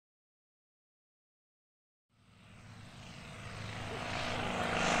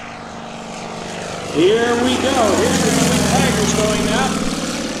Here we go. Here's the Twin Tigers going out.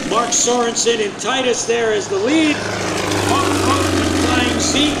 Mark Sorensen and Titus there as the lead. Flying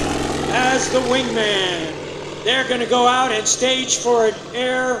seat as the wingman. They're going to go out and stage for an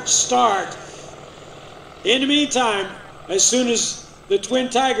air start. In the meantime, as soon as the Twin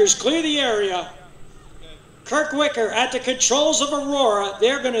Tigers clear the area, Kirk Wicker at the controls of Aurora,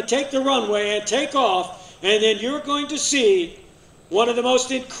 they're going to take the runway and take off, and then you're going to see one of the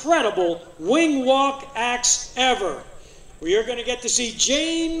most incredible wing walk acts ever. You're going to get to see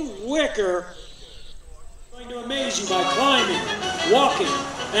Jane Wicker going to amaze you by climbing, walking,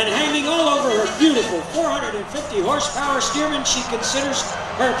 and hanging all over her beautiful 450 horsepower Stearman she considers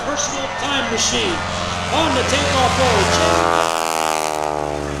her personal time machine. On the takeoff roll,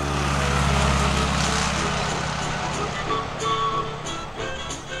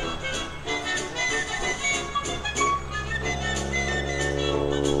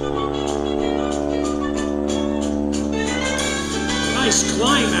 nice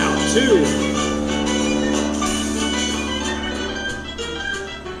climb out, too.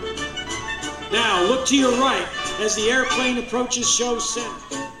 Now, look to your right as the airplane approaches show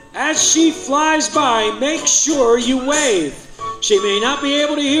center. As she flies by, make sure you wave. She may not be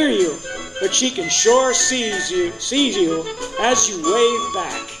able to hear you, but she can sure sees you as you wave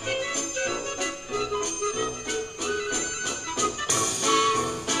back.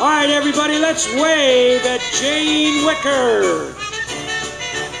 All right, everybody, let's wave at Jane Wicker.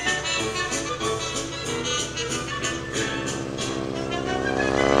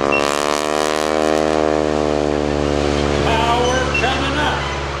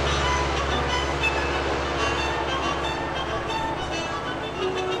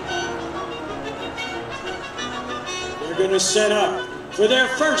 Going to set up for their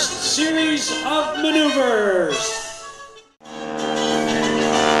first series of maneuvers.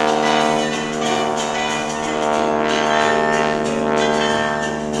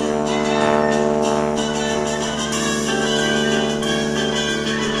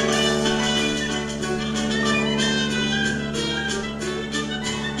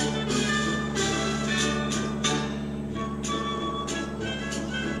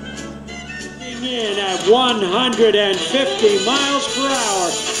 In at 150 miles per hour.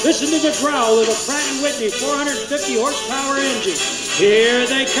 Listen to the growl of the Pratt & Whitney 450 horsepower engine. Here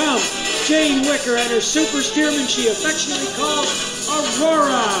they come. Jane Wicker and her super Stearman she affectionately calls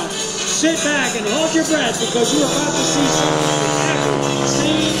Aurora. Sit back and hold your breath because you're about to see something you've never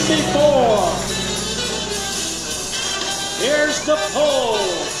seen before. Here's the pole.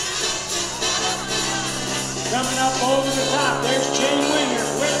 Coming up over the top, there's Jane Wicker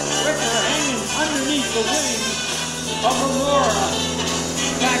hanging underneath the wing of Aurora.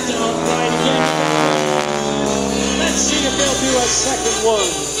 Back to upright again. Let's see if they'll do a second one.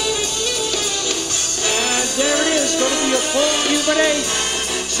 And there it is, going to be a full Cuban 8.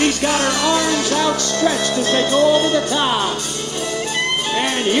 She's got her arms outstretched as they go over the top.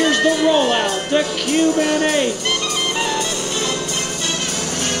 And here's the rollout, the Cuban 8.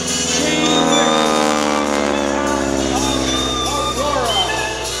 Jane Wicker.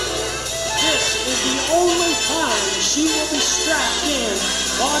 Only time she will be strapped in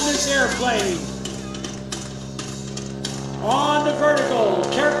on this airplane. On the vertical,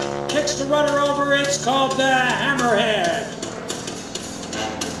 Kirk kicks the rudder over. It's called the hammerhead.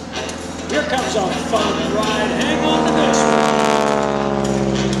 Here comes a fun ride. Hang on to this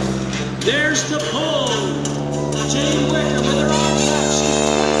one. There's the pull. Jane Wicker with her arms out.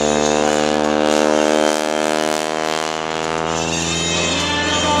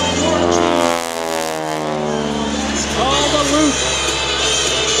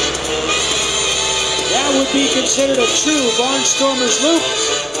 That would be considered a true barnstormer's loop,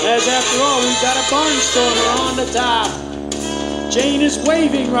 as after all, we've got a barnstormer on the top. Jane is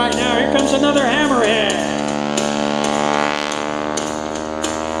waving right now. Here comes another hammerhead.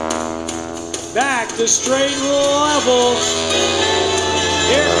 Back to straight level.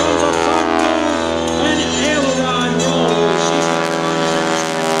 Here comes a front move, an aileron roll.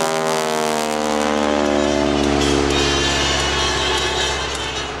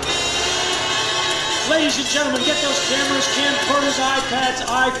 Ladies and gentlemen, get those cameras, camcorders, iPads,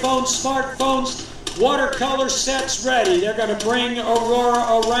 iPhones, smartphones, watercolor sets ready. They're going to bring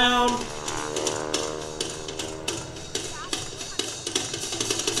Aurora around.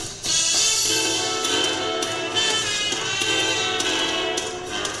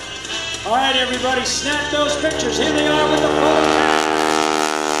 All right, everybody, snap those pictures. Here they are with the photo pack.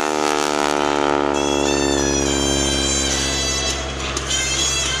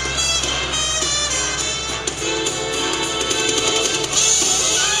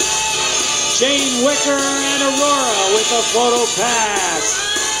 Jane Jane Wicker and Aurora with a photo pass.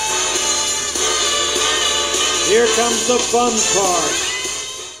 Here comes the fun part.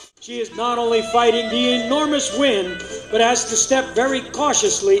 She is not only fighting the enormous wind, but has to step very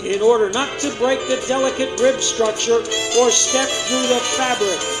cautiously in order not to break the delicate rib structure or step through the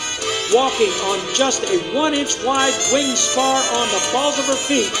fabric. Walking on just a 1-inch wide wing spar on the balls of her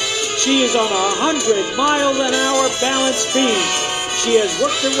feet, she is on a 100-mile-an-hour balance beam. She has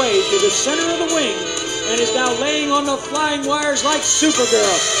worked her way to the center of the wing and is now laying on the flying wires like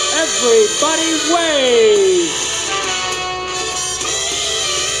Supergirl. Everybody wave!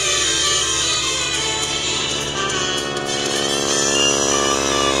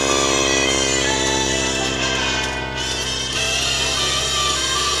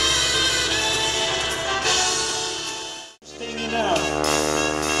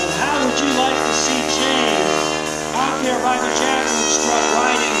 But how would you like to see Jane out there by the javelin strut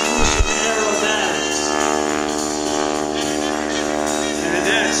riding through some aerobatics? And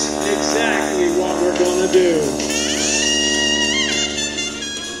that's exactly what we're going to do.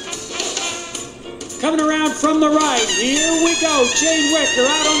 Coming around from the right, here we go. Jane Wicker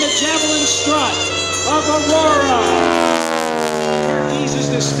out on the javelin strut of Aurora. Kirk eases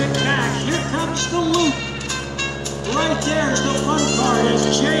the stick back. Here comes the loop. Right there's the fun part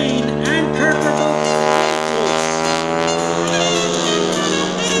as Jane and Kirk are both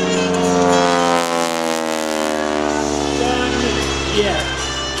done yet.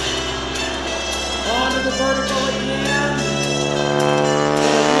 On to the vertical again.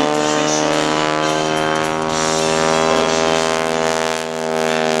 Reposition.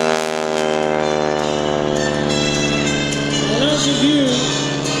 And those of you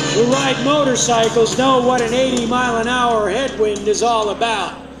who ride motorcycles know what an 80-mile-an-hour headwind is all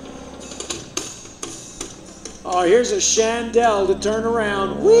about. Oh, here's a chandelle to turn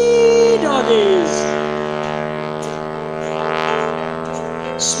around. Whee, doggies!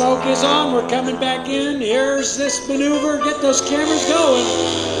 Smoke is on. We're coming back in. Here's this maneuver. Get those cameras going.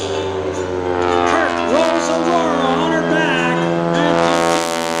 Kirk rolls Aurora on her back. And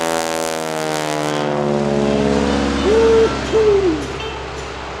woo-hoo!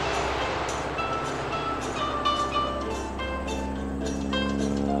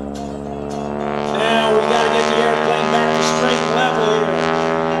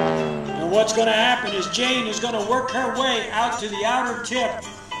 What's going to happen is Jane is going to work her way out to the outer tip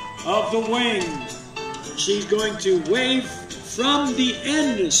of the wing. She's going to wave from the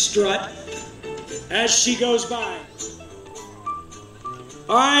end strut as she goes by.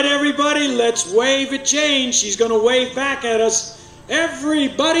 All right, everybody, let's wave at Jane. She's going to wave back at us.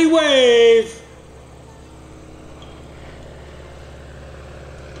 Everybody wave.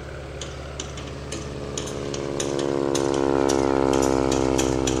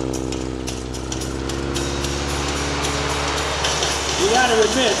 You got to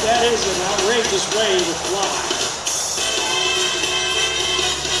admit, that is an outrageous way to fly.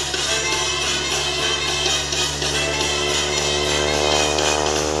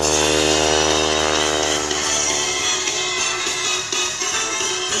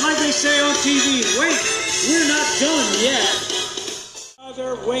 And like they say on TV, wait, we're not done yet.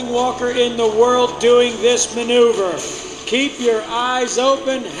 Other wing walker in the world doing this maneuver. Keep your eyes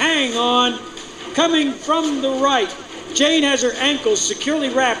open, hang on. Coming from the right, Jane has her ankles securely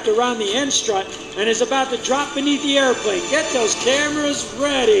wrapped around the end strut and is about to drop beneath the airplane. Get those cameras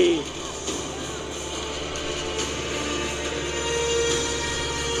ready.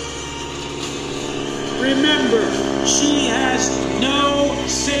 Remember, she has no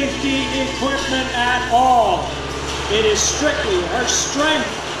safety equipment at all. It is strictly her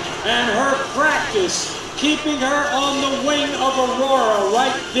strength and her practice keeping her on the wing of Aurora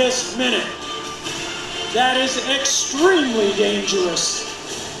right this minute. That is extremely dangerous.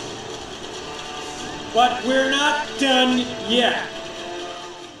 But we're not done yet.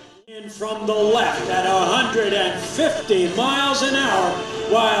 In from the left at 150 miles an hour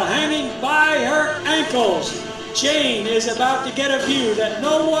while hanging by her ankles. Jane is about to get a view that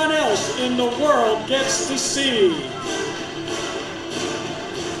no one else in the world gets to see.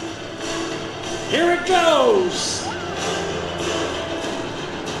 Here it goes.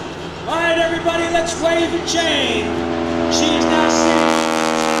 All right, everybody, let's wave at Jane. She is now sitting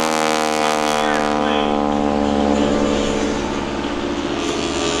on the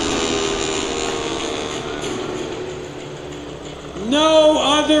airplane. No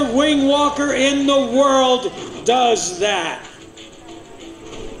other wing walker in the world does that.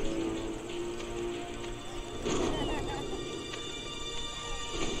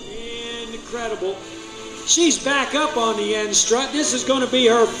 Incredible. She's back up on the end strut. This is going to be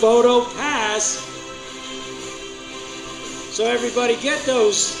her photo pass. So everybody get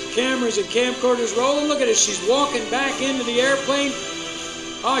those cameras and camcorders rolling. Look at her, she's walking back into the airplane.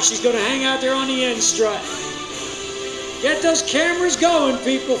 Oh, she's going to hang out there on the end strut. Get those cameras going,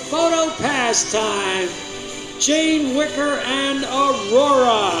 people. Photo pass time. Jane Wicker and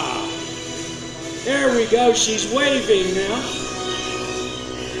Aurora. There we go. She's waving now.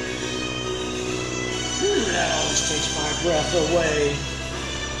 That always takes my breath away.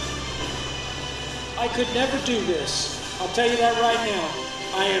 I could never do this. I'll tell you that right now.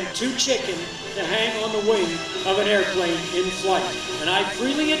 I am too chicken to hang on the wing of an airplane in flight. And I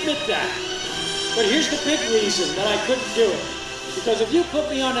freely admit that. But here's the big reason that I couldn't do it. Because if you put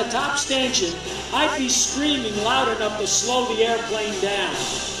me on a top stanchion, I'd be screaming loud enough to slow the airplane down.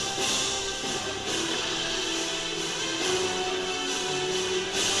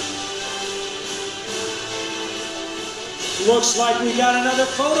 Looks like we got another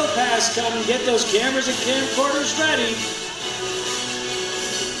photo pass coming. Get those cameras and camcorders ready.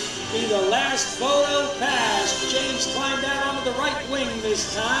 Be the last photo pass. Jane's climbed out onto the right wing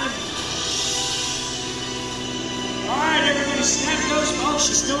this time. All right, everybody, snap those. Oh,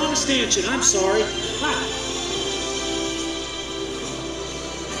 she's still on the stanchion. I'm sorry. Ha.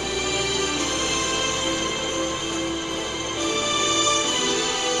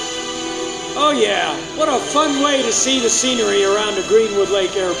 Oh yeah, what a fun way to see the scenery around the Greenwood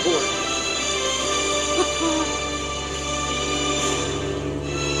Lake Airport.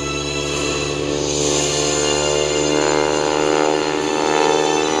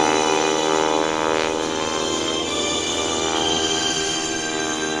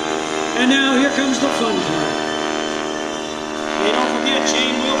 And now here comes the fun part. Hey, don't forget,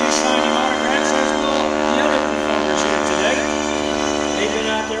 Jane will be signing autographs, as will the other performers here today. They've been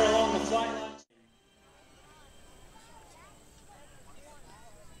out there along the flight line.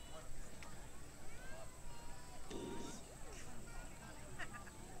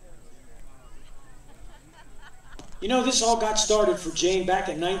 You know, this all got started for Jane back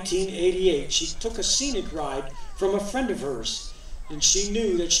in 1988. She took a scenic ride from a friend of hers, and she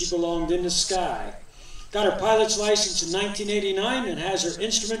knew that she belonged in the sky. Got her pilot's license in 1989 and has her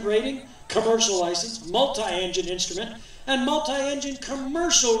instrument rating, commercial license, multi-engine instrument, and multi-engine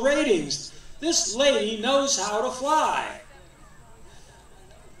commercial ratings. This lady knows how to fly.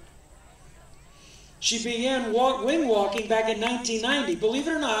 She began wing walking back in 1990. Believe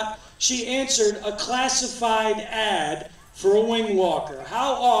it or not, she answered a classified ad for a wing walker.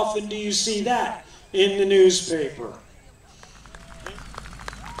 How often do you see that in the newspaper?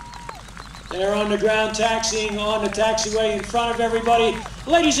 They're on the ground taxiing on the taxiway in front of everybody.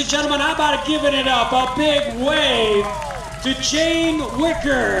 Ladies and gentlemen, how about giving it up? A big wave to Jane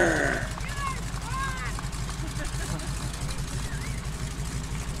Wicker.